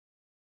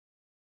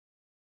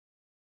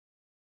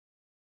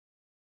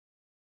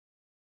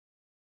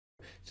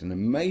It's an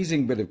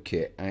amazing bit of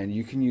kit, and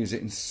you can use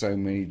it in so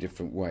many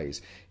different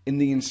ways. In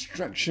the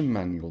instruction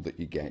manual that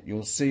you get,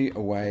 you'll see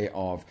a way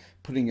of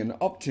putting an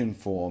opt-in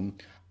form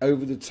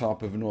over the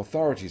top of an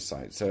authority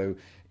site. So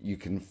you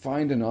can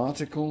find an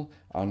article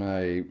on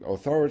a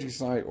authority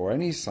site or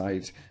any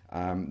site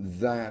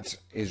that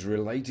is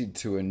related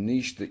to a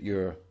niche that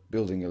you're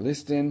building a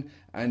list in,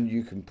 and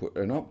you can put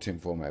an opt-in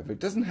form over. It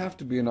doesn't have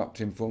to be an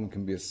opt-in form, it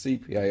can be a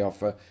CPA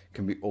offer,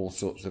 can be all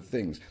sorts of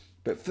things.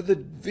 But for the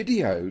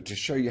video to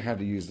show you how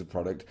to use the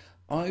product,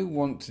 I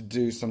want to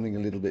do something a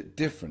little bit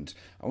different.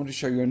 I want to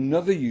show you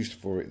another use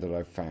for it that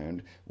I've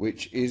found,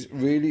 which is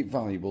really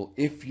valuable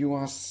if you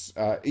are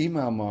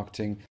email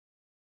marketing.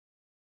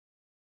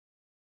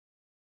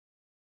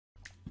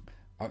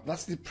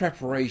 That's the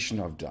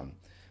preparation I've done.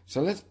 So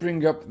let's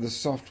bring up the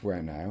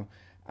software now,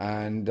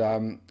 and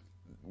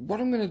what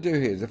I'm going to do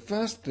here, the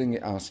first thing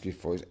it asks you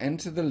for is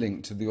enter the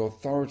link to the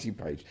authority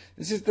page.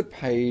 This is the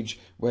page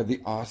where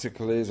the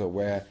article is, or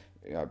where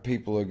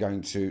people are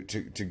going to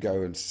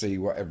go and see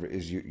whatever it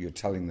is you're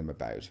telling them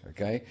about.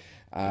 Okay,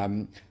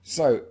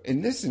 so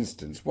in this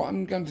instance, what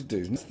I'm going to do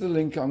is that's the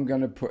link I'm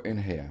going to put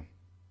in here.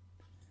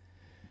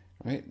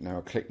 Right, now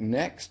I'll click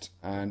next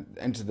and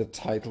enter the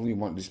title you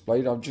want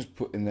displayed. I've just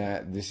put in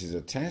there, this is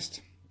a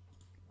test.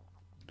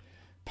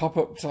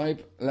 Pop-up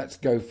type, let's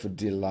go for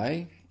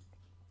delay.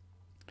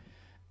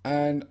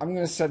 And I'm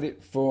going to set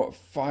it for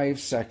 5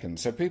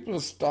 seconds. So people are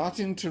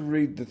starting to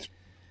read the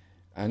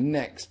and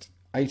next,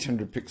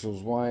 800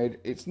 pixels wide.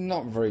 It's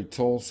not very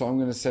tall, so I'm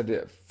going to set it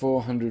at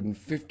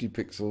 450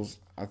 pixels.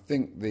 I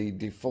think the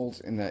default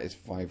in there is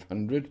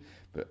 500,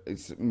 but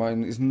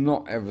mine is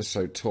not ever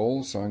so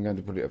tall, so I'm going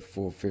to put it at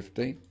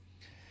 450.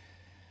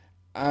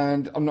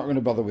 And I'm not going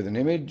to bother with an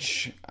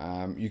image.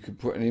 You could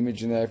put an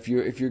image in there. If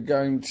you're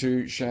going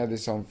to share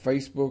this on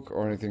Facebook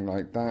or anything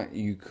like that,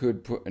 you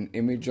could put an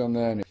image on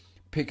there and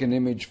pick an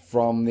image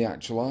from the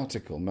actual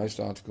article. Most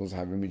articles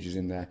have images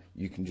in there.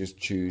 You can just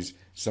choose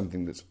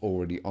something that's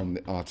already on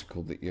the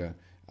article that you're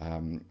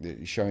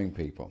showing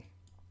people.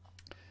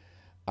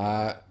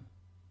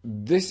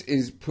 This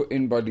is put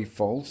in by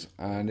default,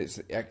 and it's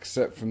the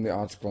excerpt from the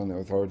article on the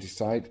authority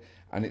site,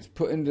 and it's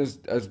put in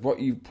as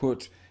what you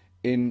put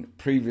in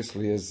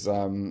previously as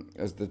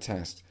the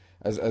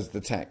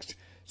text.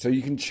 So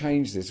you can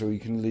change this, or you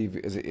can leave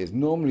it as it is.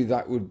 Normally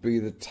that would be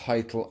the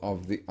title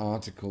of the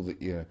article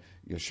that you're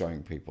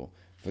showing people.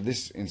 For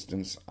this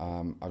instance,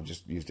 I've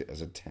just used it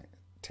as a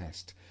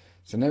test.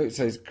 So now it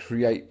says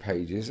create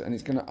pages, and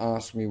it's going to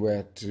ask me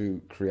where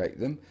to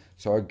create them.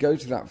 So I go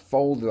to that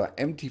folder, that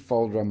empty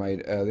folder I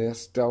made earlier,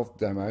 Stealth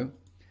Demo,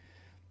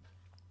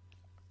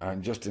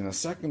 and just in a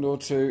second or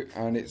two,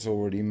 and it's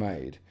already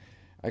made.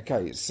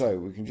 Okay, so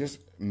we can just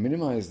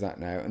minimize that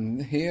now,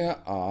 and here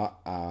are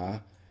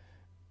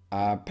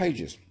our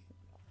pages.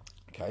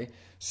 Okay,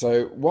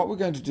 so what we're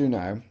going to do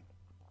now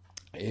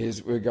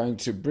is we're going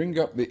to bring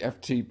up the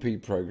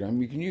FTP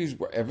program. You can use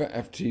whatever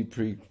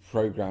FTP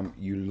program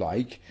you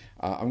like.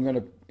 I'm going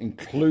to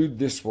include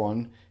this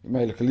one. It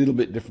may look a little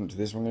bit different to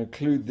this. I'm going to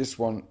include this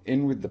one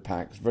in with the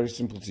pack. It's very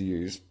simple to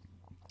use.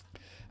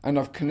 And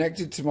I've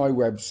connected to my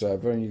web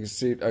server, and you can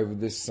see it over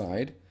this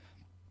side.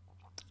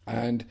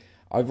 And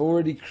I've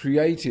already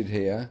created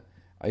here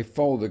a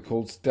folder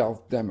called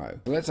Stealth Demo.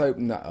 Let's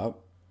open that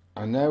up.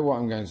 And now what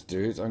I'm going to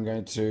do is I'm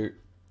going to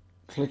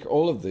click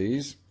all of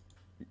these,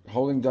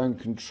 holding down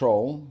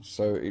Control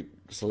so it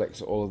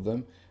selects all of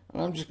them,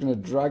 and I'm just going to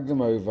drag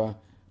them over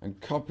and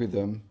copy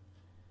them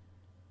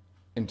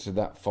into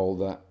that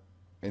folder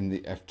in the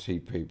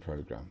FTP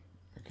program.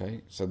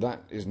 Okay, so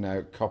that is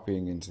now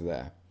copying into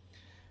there.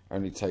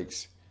 Only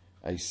takes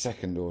a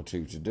second or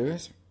two to do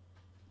it,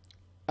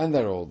 and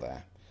they're all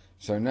there.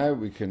 So now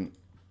we can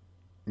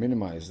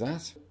minimize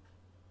that.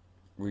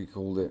 We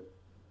called it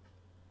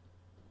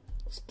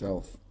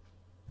Stealth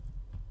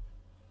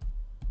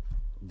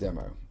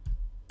Demo.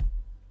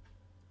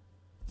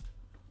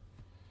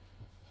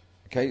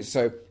 Okay,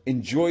 so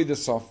enjoy the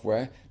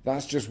software.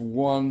 That's just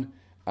one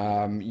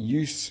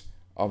use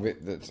of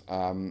it that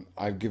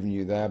I've given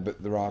you there,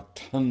 but there are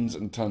tons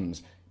and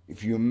tons.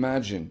 If you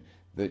imagine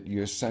that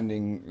you're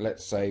sending,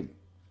 let's say,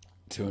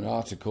 to an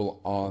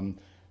article on,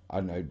 I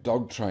don't know,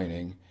 dog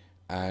training,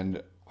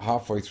 and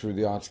halfway through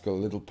the article,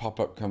 a little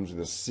pop-up comes with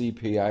a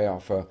CPA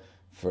offer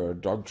for a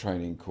dog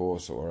training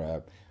course,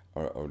 or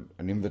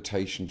an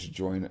invitation to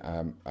join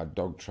a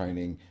dog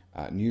training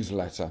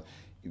newsletter.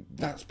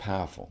 That's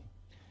powerful.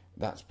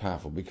 That's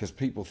powerful because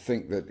people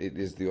think that it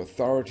is the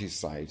authority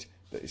site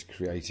that is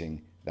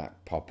creating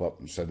that pop-up,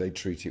 and so they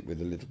treat it with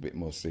a little bit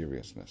more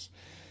seriousness.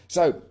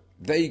 So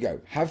there you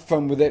go. Have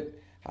fun with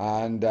it,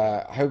 and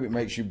I hope it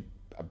makes you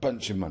a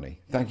bunch of money.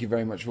 Thank you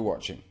very much for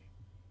watching.